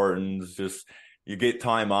Tim Hortons. Just you get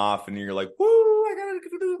time off, and you're like, woo, I gotta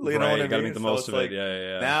do. You know what I mean? Gotta make the most of it.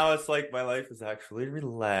 Yeah. Now it's like my life is actually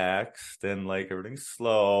relaxed, and like everything's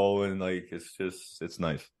slow, and like it's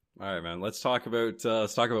nice. All right, man. Let's talk about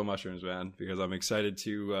mushrooms, man, because I'm excited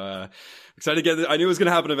to get this. I knew it was going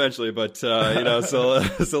to happen eventually, but so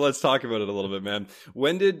let's talk about it a little bit, man.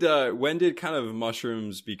 When did kind of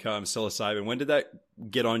mushrooms become psilocybin? When did that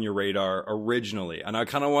get on your radar originally? And I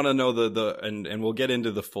kind of want to know and we'll get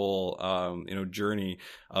into the full journey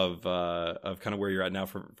of kind of where you're at now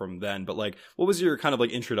from then. But like, what was your kind of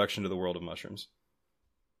like introduction to the world of mushrooms?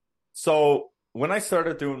 So when I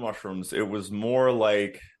started doing mushrooms, it was more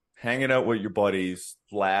like hanging out with your buddies,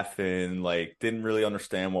 laughing, like didn't really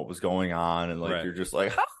understand what was going on, and like you're just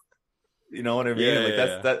like, ha! You know what I mean?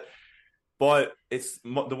 That. But it's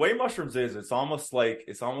the way mushrooms is. It's almost like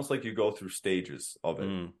you go through stages of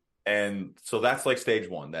it, and so that's like stage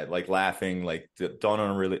one, that like laughing, like don't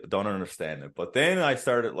understand it. But then I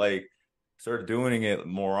started doing it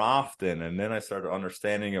more often, and then I started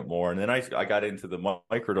understanding it more, and then I got into the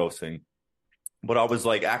microdosing. But I was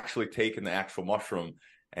like actually taking the actual mushroom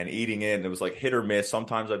and eating it, and it was like hit or miss.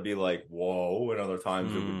 Sometimes I'd be like, whoa, and other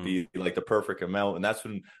times it would be like the perfect amount. And that's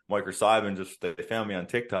when Microsoft they found me on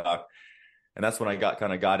TikTok, and that's when I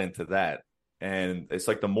got into that. And it's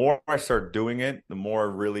like the more I started doing it, the more I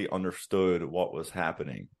really understood what was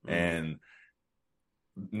happening. And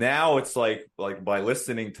now it's like by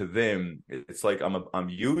listening to them, it's like I'm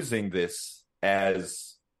using this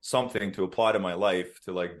as something to apply to my life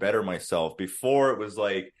to like better myself. Before it was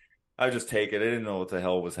like I would just take it. I didn't know what the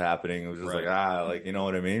hell was happening. It was just Right. like, you know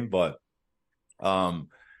what I mean? But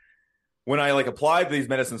when I like applied these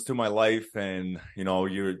medicines to my life, and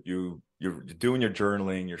you're doing your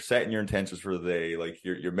journaling, you're setting your intentions for the day, like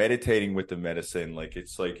you're meditating with the medicine, like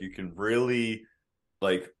it's like you can really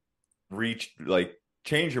like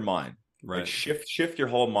change your mind, Right. like shift your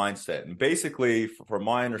whole mindset. And basically, from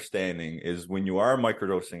my understanding, is when you are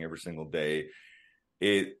microdosing every single day,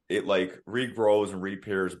 it like regrows and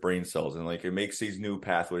repairs brain cells, and like it makes these new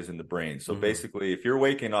pathways in the brain. So basically, if you're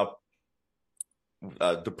waking up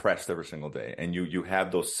depressed every single day, and you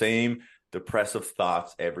have those same depressive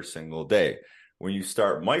thoughts every single day, when you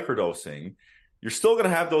start microdosing, you're still going to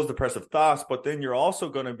have those depressive thoughts, but then you're also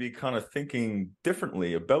going to be kind of thinking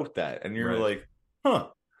differently about that, and you're like,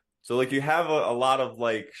 so like you have a lot of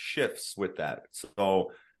like shifts with that.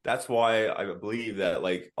 So that's why I believe that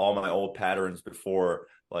like all my old patterns before,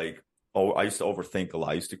 like, I used to overthink a lot.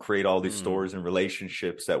 I used to create all these stories and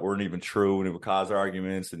relationships that weren't even true, and it would cause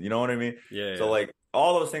arguments, and you know what I mean? So like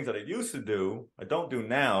all those things that I used to do, I don't do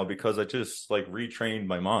now, because I just like retrained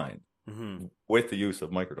my mind with the use of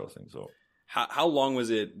microdosing. So how long was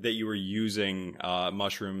it that you were using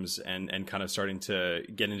mushrooms and kind of starting to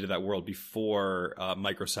get into that world before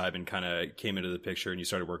microcybin kind of came into the picture and you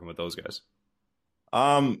started working with those guys?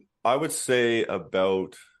 I would say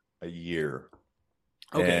about a year.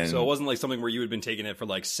 Okay, so it wasn't like something where you had been taking it for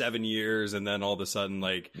like 7 years and then all of a sudden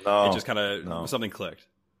like it just kind of something clicked.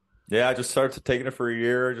 Yeah, I just started taking it for a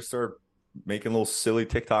year. I just started making little silly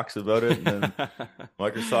TikToks about it, and then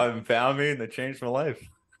Microsoft found me, and they changed my life.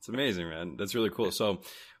 It's amazing, man. That's really cool. So,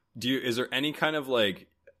 is there any kind of like,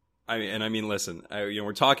 listen,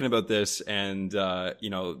 we're talking about this, and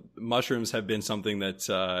mushrooms have been something that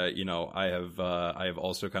I have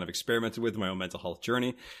also kind of experimented with in my own mental health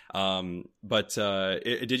journey. But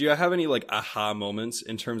did you have any like aha moments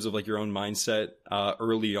in terms of like your own mindset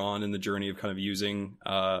early on in the journey of kind of using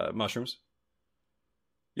mushrooms?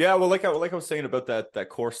 Yeah, well, like I was saying about that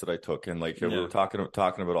course that I took, and like we were talking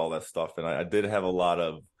about all that stuff, and I did have a lot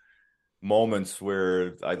of moments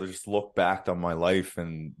where I just look back on my life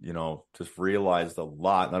and, just realized a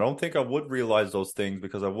lot. And I don't think I would realize those things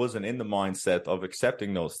because I wasn't in the mindset of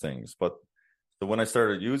accepting those things. But so when I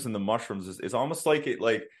started using the mushrooms, it's almost like it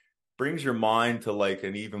like brings your mind to like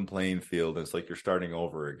an even playing field. It's like you're starting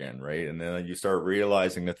over again, right? And then you start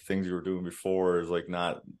realizing that the things you were doing before is like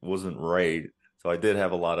wasn't right. So I did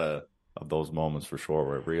have a lot of those moments for sure,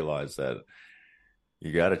 where I realized that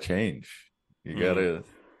you got to change. You got to,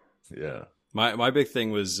 yeah. My big thing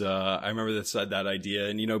was I remember that idea,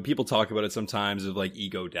 and people talk about it sometimes of like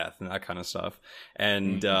ego death and that kind of stuff,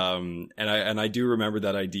 and I do remember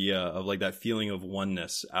that idea of like that feeling of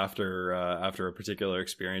oneness after a particular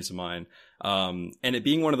experience of mine, and it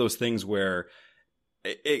being one of those things where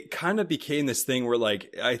it kind of became this thing where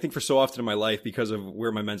like I think for so often in my life, because of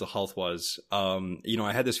where my mental health was,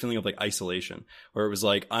 I had this feeling of like isolation, where it was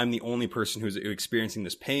like I'm the only person who's experiencing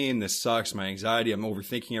this pain. This sucks. My anxiety. I'm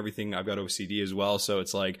overthinking everything. I've got OCD as well, so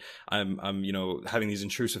it's like I'm having these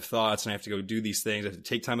intrusive thoughts, and I have to go do these things. I have to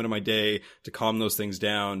take time out of my day to calm those things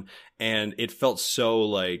down, and it felt so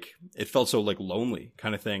like lonely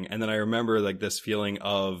kind of thing. And then I remember like this feeling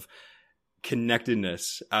of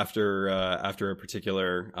connectedness after a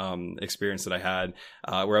particular experience that I had,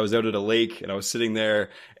 where I was out at a lake and I was sitting there,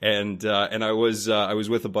 and I was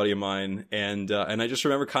with a buddy of mine, and I just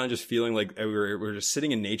remember kind of just feeling like we were just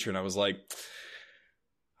sitting in nature, and I was like,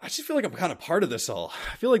 I just feel like I'm kind of part of this all.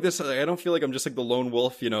 I feel like I don't feel like I'm just like the lone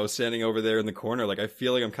wolf, standing over there in the corner. Like I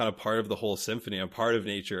feel like I'm kind of part of the whole symphony. I'm part of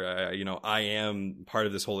nature. I am part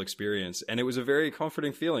of this whole experience. And it was a very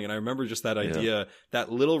comforting feeling. And I remember just that idea,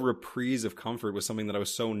 that little reprise of comfort was something that I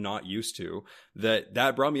was so not used to,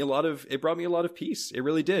 that brought me a lot of peace. It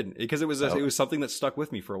really did. Because it was something that stuck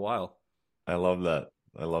with me for a while. I love that.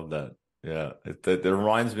 Yeah. It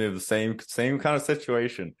reminds me of the same kind of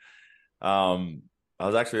situation. I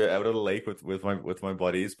was actually out at a lake with my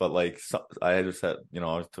buddies, but like I just had,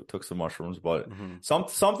 I took some mushrooms, but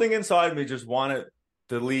something inside me just wanted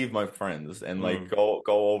to leave my friends and like go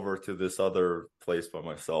over to this other place by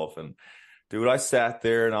myself. And dude, I sat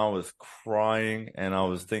there and I was crying, and I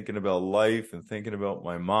was thinking about life and thinking about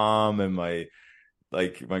my mom and my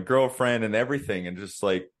girlfriend and everything, and just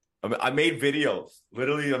like I made videos.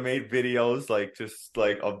 Literally, I made videos like just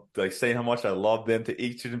like of like saying how much I love them to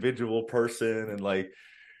each individual person, and like,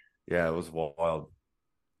 yeah, it was wild.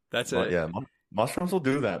 That's it. Yeah, Mushrooms will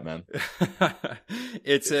do that, man.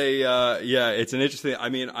 It's it's an interesting. I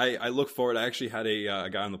mean, I look forward. I actually had a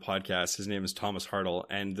guy on the podcast. His name is Thomas Hartle,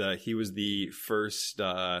 and he was the first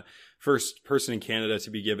person in Canada to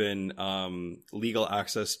be given legal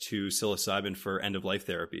access to psilocybin for end of life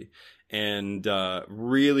therapy. And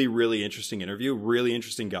really, really interesting interview, really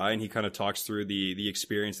interesting guy. And he kind of talks through the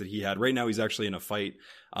experience that he had. Right now, he's actually in a fight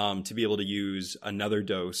to be able to use another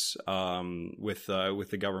dose with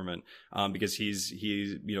the government because he's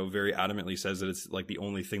very adamantly says that it's like the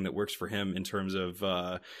only thing that works for him in terms of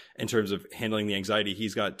handling the anxiety.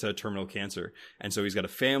 He's got terminal cancer, and so he's got a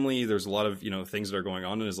family. There's a lot of things that are going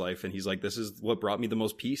on in his life, and he's like, this is what brought me the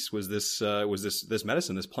most peace was this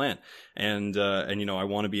medicine, this plant, and I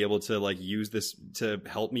want to be able to like use this to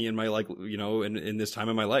help me in my in this time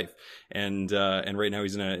of my life, and right now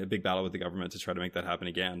he's in a big battle with the government to try to make that happen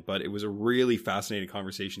again. But it was a really fascinating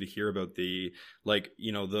conversation to hear about the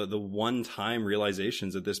one-time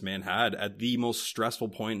realizations that this man had at the most stressful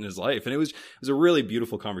point in his life, and it was a really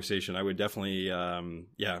beautiful conversation. I would definitely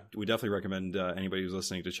we definitely recommend anybody who's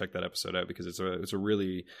listening to check that episode out because it's a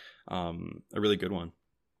really good one.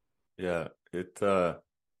 Yeah, it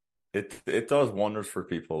does wonders for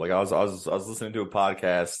people. Like I was listening to a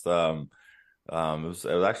podcast. It was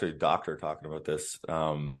actually a doctor talking about this.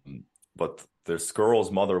 But this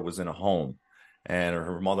girl's mother was in a home, and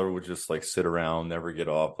her mother would just like sit around, never get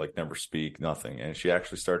up, like never speak, nothing. And she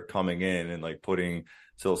actually started coming in and like putting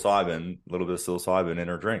a little bit of psilocybin in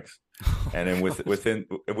her drinks. And then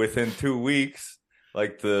within 2 weeks,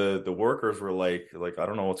 like the workers were like, I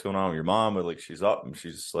don't know what's going on with your mom, but like she's up and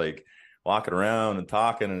she's like walking around and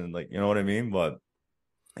talking and like, you know what I mean? But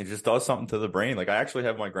it just does something to the brain. Like I actually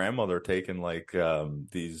have my grandmother taking like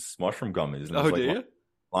these mushroom gummies. And do you?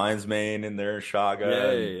 Lion's mane in there,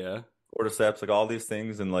 shaga, cordyceps, like all these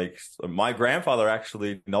things. And like my grandfather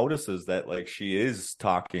actually notices that like she is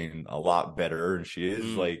talking a lot better and she is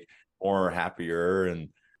like more happier.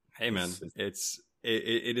 And hey man, it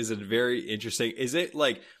is a very interesting. Is it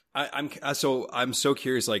like I'm so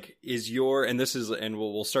curious, like and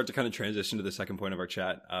we'll start to kind of transition to the second point of our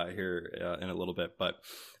chat here in a little bit, but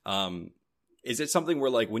is it something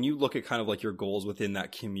where like when you look at kind of like your goals within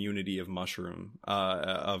that community of mushrooms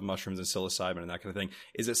and psilocybin and that kind of thing,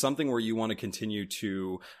 is it something where you want to continue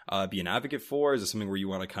to be an advocate for? Is it something where you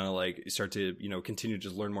want to kind of like start to continue to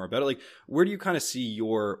just learn more about it? Like where do you kind of see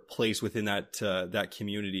your place within that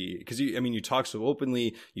community? Because you talk so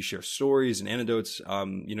openly, you share stories and anecdotes.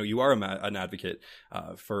 You are an advocate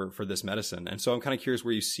for this medicine, and so I'm kind of curious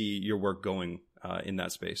where you see your work going in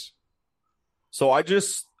that space. So I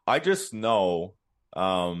just know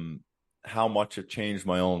how much it changed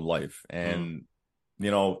my own life. And,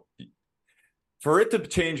 for it to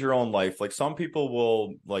change your own life, like some people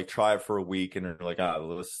will like try it for a week and they're like,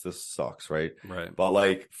 this sucks. Right. Right. But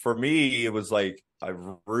like for me, it was like, I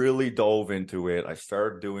really dove into it. I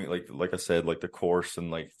started doing like I said, like the course and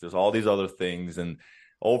like, there's all these other things. And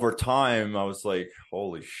over time I was like,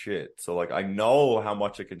 holy shit. So like, I know how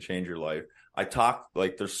much it can change your life. I talk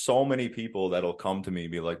like there's so many people that'll come to me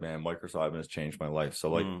and be like, man, microcycling has changed my life.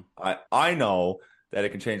 So like I know that it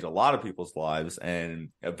can change a lot of people's lives, and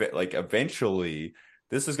like eventually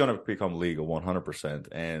this is going to become legal 100%.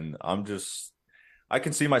 And I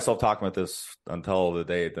can see myself talking about this until the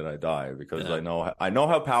day that I die, because I know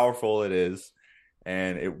how powerful it is,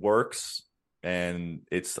 and it works, and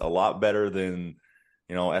it's a lot better than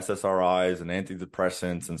SSRIs and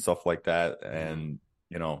antidepressants and stuff like that. And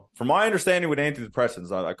from my understanding with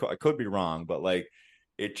antidepressants, I could be wrong, but like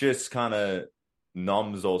it just kind of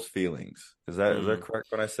numbs those feelings. Is that correct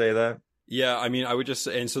when I say that? Yeah, I mean, I would just,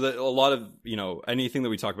 and so that a lot of, anything that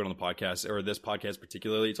we talk about on the podcast, or this podcast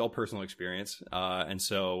particularly, it's all personal experience. And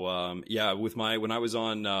so, when I was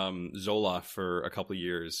on Zoloft for a couple of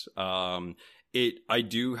years, I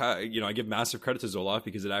give massive credit to Zoloft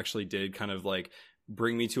because it actually did kind of like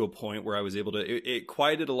bring me to a point where I was able to, it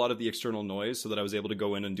quieted a lot of the external noise so that I was able to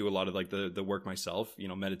go in and do a lot of like the work myself,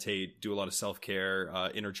 meditate, do a lot of self-care,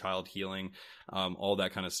 inner child healing, all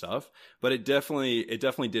that kind of stuff. But it definitely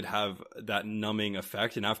did have that numbing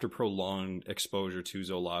effect. And after prolonged exposure to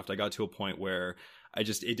Zoloft, I got to a point where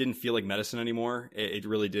it didn't feel like medicine anymore. It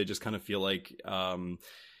really did just kind of feel like,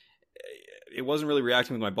 it wasn't really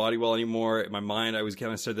reacting with my body well anymore. My mind, I was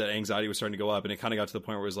kind of said that anxiety was starting to go up, and it kind of got to the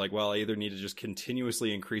point where it was like, well, I either need to just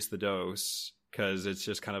continuously increase the dose because it's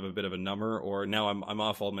just kind of a bit of a number, or now I'm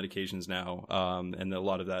off all medications now. And a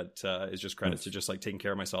lot of that is just credit to just like taking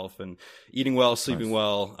care of myself and eating well, sleeping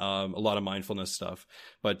well, a lot of mindfulness stuff.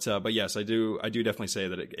 But yes, I do definitely say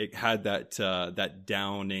that it had that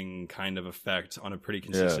downing kind of effect on a pretty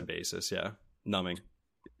consistent basis. Yeah. Numbing.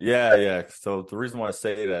 Yeah. So the reason why I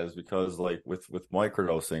say that is because like with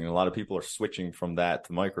microdosing, a lot of people are switching from that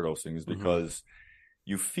to microdosing is because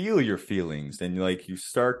you feel your feelings and like you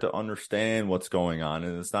start to understand what's going on,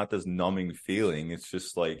 and it's not this numbing feeling. It's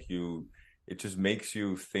just like it just makes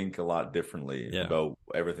you think a lot differently about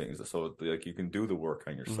everything. So like you can do the work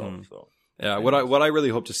on yourself. So yeah, what I really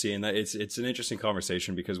hope to see, and that it's an interesting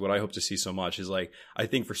conversation, because what I hope to see so much is like, I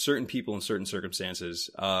think for certain people in certain circumstances,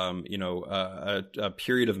 a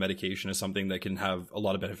period of medication is something that can have a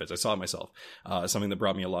lot of benefits. I saw it myself, something that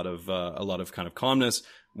brought me a lot of kind of calmness.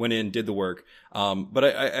 Went in, did the work. But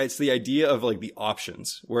it's the idea of like the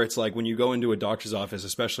options, where it's like when you go into a doctor's office,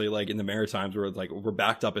 especially like in the Maritimes where like we're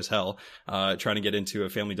backed up as hell, trying to get into a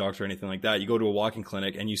family doctor or anything like that. You go to a walk-in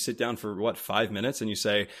clinic and you sit down for 5 minutes and you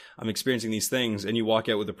say, I'm experiencing these things. And you walk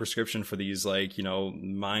out with a prescription for these like,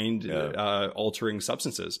 mind altering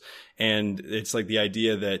substances. And it's like the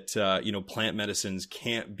idea that, plant medicines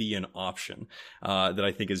can't be an option, that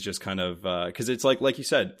I think is just kind of, cause it's like you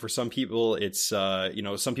said, for some people, it's,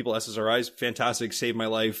 some people SSRIs, fantastic, saved my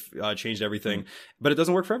life, changed everything, but it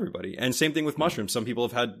doesn't work for everybody. And same thing with mushrooms. Some people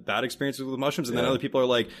have had bad experiences with mushrooms, and then other people are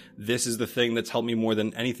like, this is the thing that's helped me more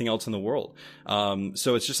than anything else in the world.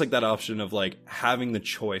 So it's just like that option of like having the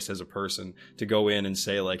choice as a person to go in and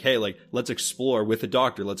say like, hey, like let's explore with a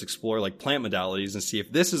doctor, let's explore like plant modalities and see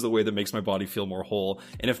if this is the way that makes my body feel more whole.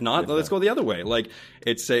 And if not, let's go the other way. Like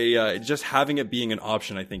it's just having it being an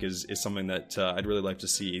option, I think is something that I'd really like to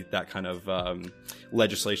see that kind of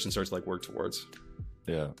legislation starts to like work towards.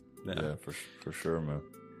 Yeah, for sure, man.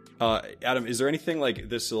 Adam, is there anything like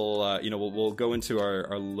this will we'll go into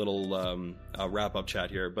our little wrap up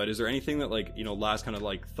chat here, but is there anything that like last kind of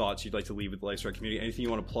like thoughts you'd like to leave with the Lifestyle community? Anything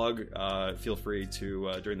you want to plug? Feel free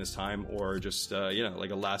to during this time, or just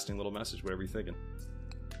like a lasting little message, whatever you're thinking.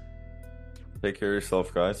 Take care of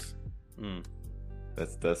yourself, guys.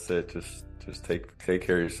 That's it. Just take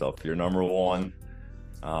care of yourself. You're number one.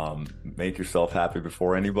 Make yourself happy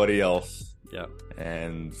before anybody else. Yeah.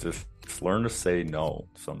 And just learn to say no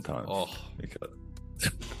sometimes.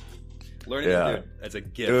 Learning to do as a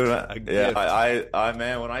gift. Dude, gift. I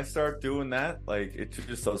man, when I start doing that, like it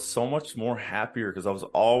just I was so much more happier, because I was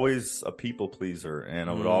always a people pleaser, and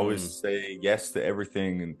I would always say yes to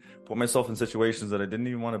everything and put myself in situations that I didn't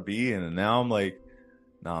even want to be in. And now I'm like,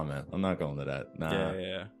 nah, man, I'm not going to that. Nah.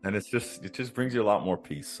 Yeah. And it just brings you a lot more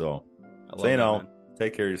peace. So say no. Man.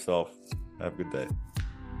 Take care of yourself. Have a good day.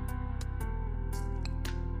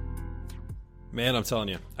 Man, I'm telling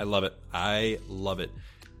you, I love it. I love it.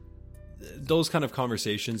 Those kind of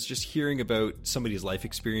conversations, just hearing about somebody's life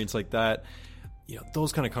experience like that,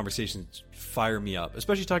 those kind of conversations fire me up.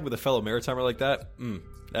 Especially talking with a fellow Maritimer like that.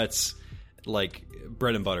 That's like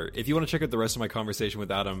bread and butter. If you want to check out the rest of my conversation with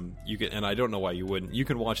Adam, you can, and I don't know why you wouldn't, you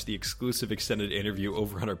can watch the exclusive extended interview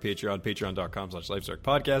over on our Patreon,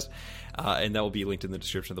 patreon.com/LifeStarkPodcast, and that will be linked in the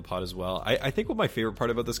description of the pod as well. I think what my favorite part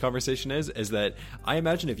about this conversation is that I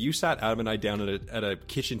imagine if you sat Adam and I down at a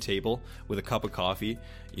kitchen table with a cup of coffee,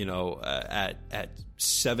 at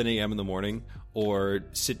 7 a.m. in the morning, or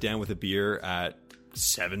sit down with a beer at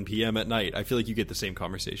 7 p.m. at night, I feel like you get the same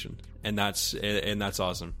conversation, and that's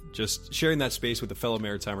awesome. Just sharing that space with a fellow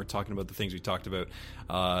Maritimer, talking about the things we talked about.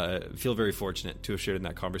 Feel very fortunate to have shared in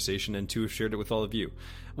that conversation and to have shared it with all of you.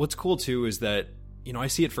 What's cool too is that I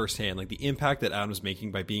see it firsthand, like the impact that Adam's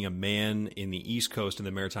making by being a man in the East Coast and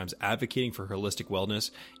the Maritimes advocating for holistic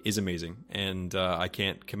wellness is amazing. And I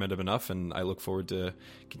can't commend him enough, and I look forward to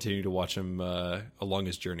continuing to watch him along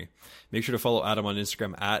his journey. Make sure to follow Adam on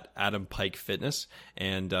Instagram at Adam Pike Fitness,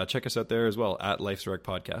 and check us out there as well at Life's Direct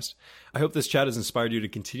Podcast. I hope this chat has inspired you to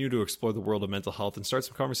continue to explore the world of mental health and start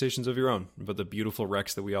some conversations of your own about the beautiful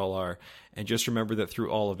wrecks that we all are. And just remember that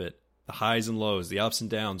through all of it, the highs and lows, the ups and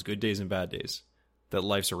downs, good days and bad days, that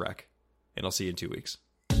life's a wreck. And I'll see you in 2 weeks.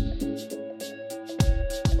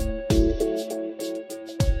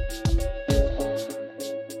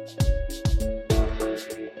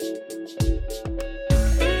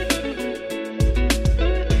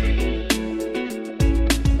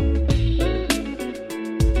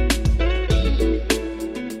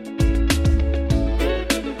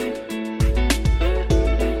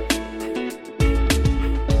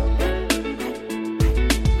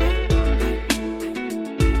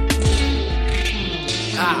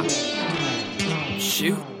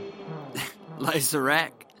 Life's a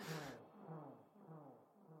wreck.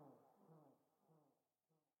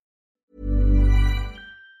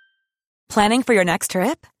 Planning for your next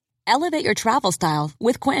trip? Elevate your travel style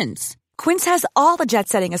with Quince. Quince has all the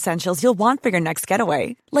jet-setting essentials you'll want for your next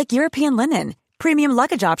getaway, like European linen, premium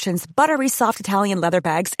luggage options, buttery soft Italian leather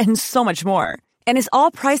bags, and so much more. And is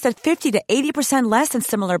all priced at 50 to 80% less than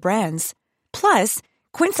similar brands. Plus,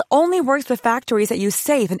 Quince only works with factories that use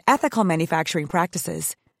safe and ethical manufacturing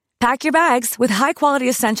practices. Pack your bags with high-quality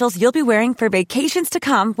essentials you'll be wearing for vacations to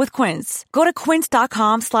come with Quince. Go to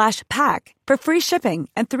quince.com/pack for free shipping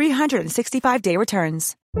and 365-day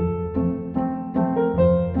returns.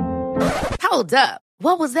 Hold up.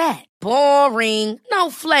 What was that? Boring. No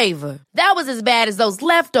flavor. That was as bad as those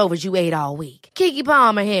leftovers you ate all week. Keke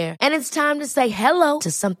Palmer here, and it's time to say hello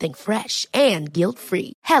to something fresh and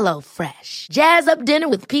guilt-free. Hello Fresh. Jazz up dinner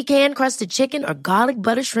with pecan-crusted chicken or garlic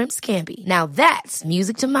butter shrimp scampi. Now that's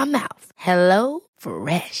music to my mouth. Hello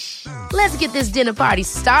Fresh. Let's get this dinner party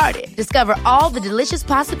started. Discover all the delicious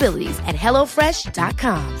possibilities at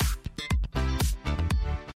hellofresh.com.